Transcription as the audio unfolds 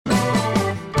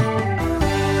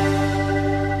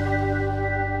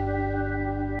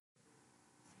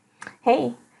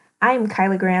Hey, I'm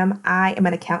Kyla Graham. I am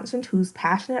an accountant who's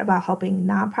passionate about helping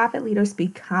nonprofit leaders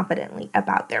speak confidently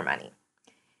about their money.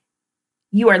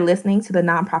 You are listening to the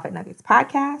Nonprofit Nuggets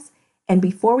podcast. And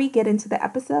before we get into the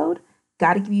episode,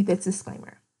 got to give you this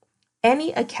disclaimer.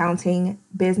 Any accounting,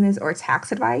 business, or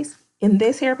tax advice in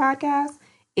this here podcast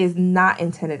is not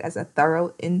intended as a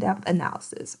thorough, in-depth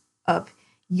analysis of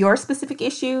your specific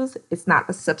issues. It's not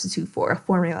a substitute for a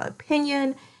formula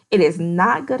opinion. It is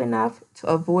not good enough to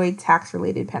avoid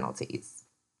tax-related penalties.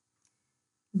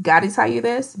 Gotta tell you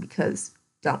this because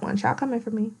don't want y'all coming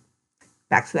for me.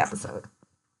 Back to the episode.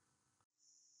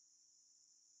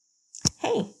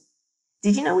 Hey,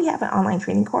 did you know we have an online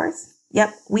training course?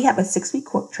 Yep, we have a 6-week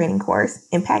training course,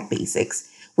 Impact Basics,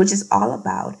 which is all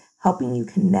about helping you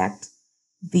connect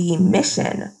the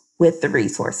mission with the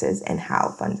resources and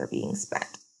how funds are being spent.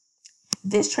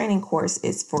 This training course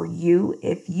is for you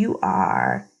if you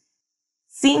are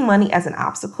seeing money as an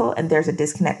obstacle and there's a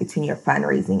disconnect between your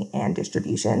fundraising and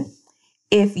distribution.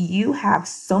 If you have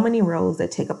so many roles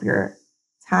that take up your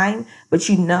time, but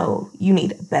you know you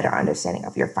need a better understanding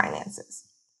of your finances.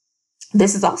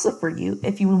 This is also for you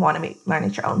if you want to learn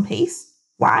at your own pace.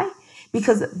 Why?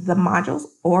 Because the modules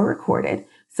are recorded,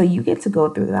 so you get to go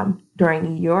through them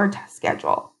during your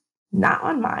schedule, not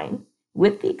on mine,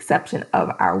 with the exception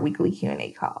of our weekly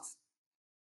Q&A calls.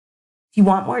 If you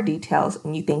want more details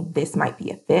and you think this might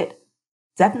be a fit,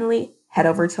 definitely head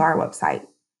over to our website,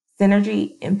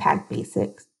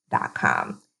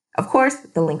 synergyimpactbasics.com. Of course,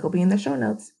 the link will be in the show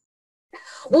notes.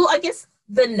 Well, I guess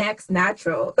the next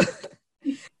natural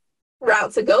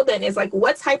route to go then is like,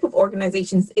 what type of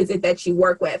organizations is it that you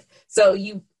work with? So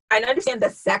I understand the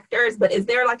sectors, but is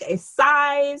there like a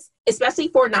size, especially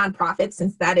for nonprofits,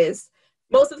 since that is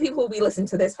most of the people who will be listening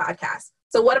to this podcast.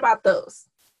 So what about those?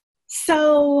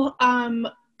 So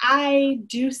I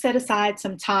do set aside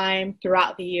some time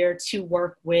throughout the year to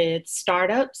work with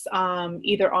startups,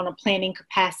 either on a planning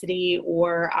capacity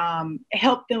or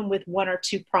help them with one or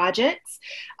two projects.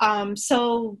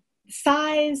 So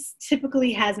size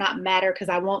typically has not mattered, because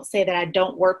I won't say that I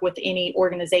don't work with any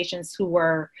organizations who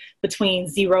were between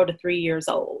 0 to 3 years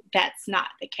old. That's not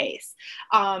the case.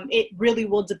 It really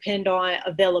will depend on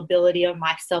availability of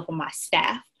myself and my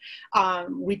staff.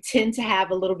 We tend to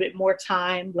have a little bit more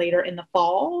time later in the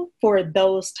fall for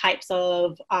those types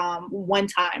of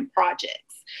one-time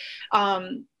projects.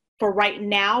 For right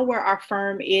now, where our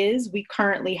firm is, we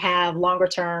currently have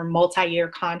longer-term multi-year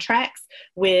contracts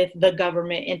with the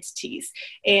government entities.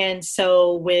 And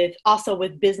so also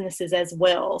with businesses as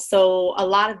well. So a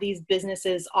lot of these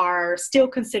businesses are still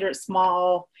considered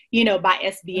small, by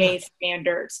SBA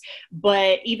standards,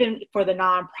 but even for the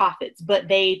nonprofits, but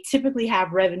they typically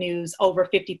have revenues over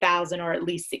 50,000 or at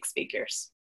least 6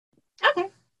 figures. Okay.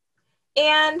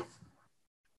 And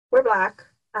we're Black.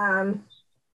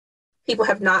 People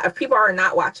are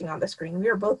not watching on the screen. We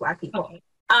are both Black people.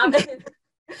 Okay.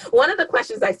 One of the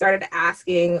questions I started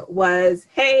asking was,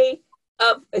 hey,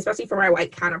 especially for my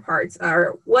white counterparts,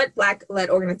 what Black-led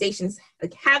organizations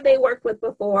have they worked with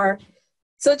before?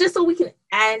 So just so we can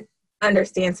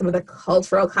understand some of the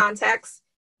cultural context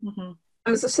to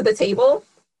the table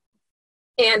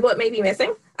and what may be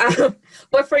missing.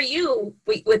 But for you,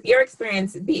 with your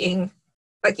experience being,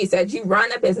 like you said, you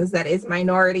run a business that is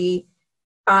minority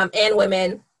and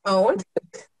women owned.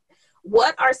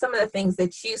 What are some of the things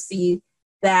that you see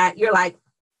that you're like,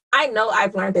 I know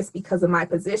I've learned this because of my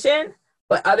position,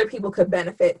 but other people could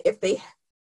benefit if they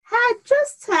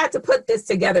had to put this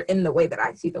together in the way that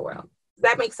I see the world? Does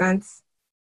that make sense?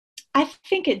 I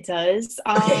think it does.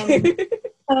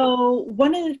 So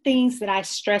one of the things that I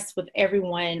stress with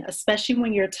everyone, especially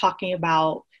when you're talking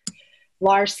about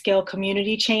large-scale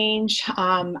community change,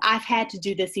 I've had to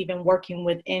do this even working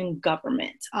within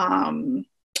government.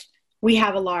 We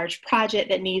have a large project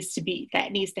that needs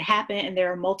to happen, and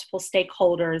there are multiple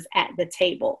stakeholders at the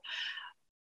table.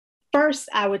 First,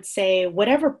 I would say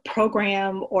whatever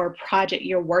program or project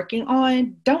you're working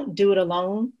on, don't do it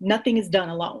alone. Nothing is done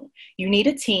alone. You need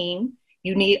a team.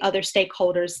 You need other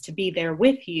stakeholders to be there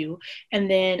with you. And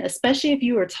then, especially if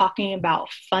you are talking about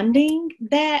funding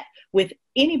that with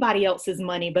anybody else's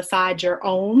money besides your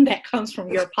own that comes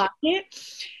from your pocket,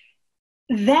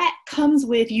 that comes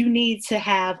with, you need to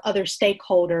have other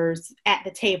stakeholders at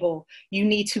the table. You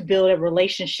need to build a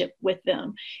relationship with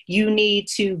them. You need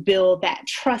to build that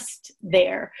trust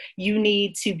there. You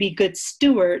need to be good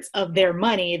stewards of their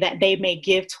money that they may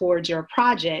give towards your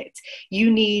project.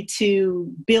 You need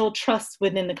to build trust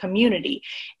within the community.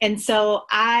 And so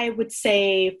I would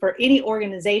say for any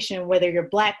organization, whether you're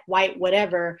Black, white,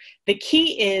 whatever, the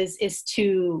key is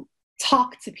to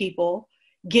talk to people,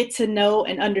 get to know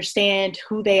and understand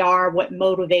who they are, what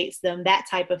motivates them, that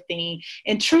type of thing,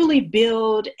 and truly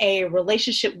build a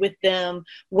relationship with them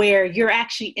where you're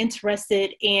actually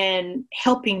interested in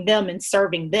helping them and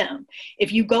serving them.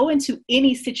 If you go into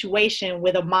any situation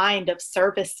with a mind of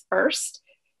service first,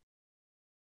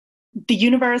 the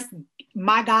universe,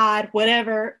 my God,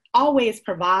 whatever, always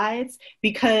provides,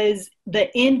 because the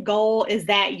end goal is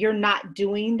that you're not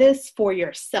doing this for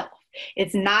yourself.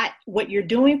 It's not, what you're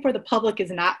doing for the public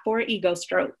is not for an ego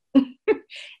stroke.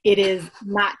 It is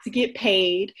not to get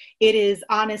paid. It is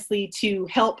honestly to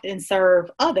help and serve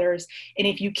others. And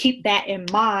if you keep that in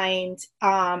mind,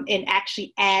 and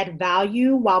actually add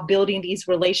value while building these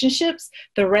relationships,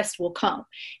 the rest will come.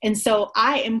 And so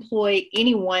I employ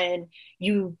anyone.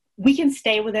 We can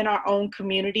stay within our own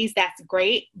communities. That's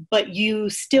great, but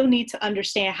you still need to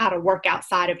understand how to work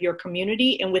outside of your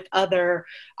community and with other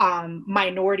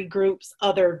minority groups,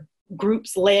 other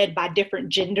groups led by different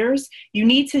genders. You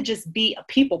need to just be a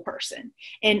people person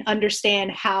and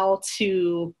understand how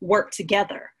to work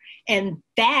together. And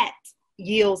that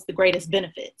yields the greatest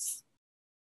benefits.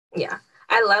 Yeah,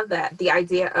 I love that. The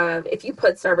idea of, if you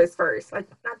put service first, like,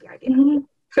 not the idea,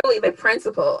 truly the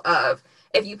principle of,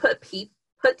 if you put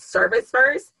service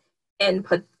first and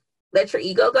let your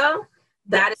ego go,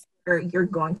 that is where you're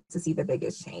going to see the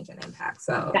biggest change and impact.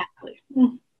 So exactly.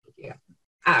 Yeah.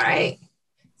 All right.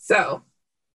 So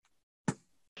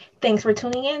thanks for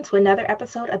tuning in to another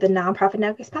episode of the Nonprofit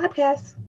Networks podcast.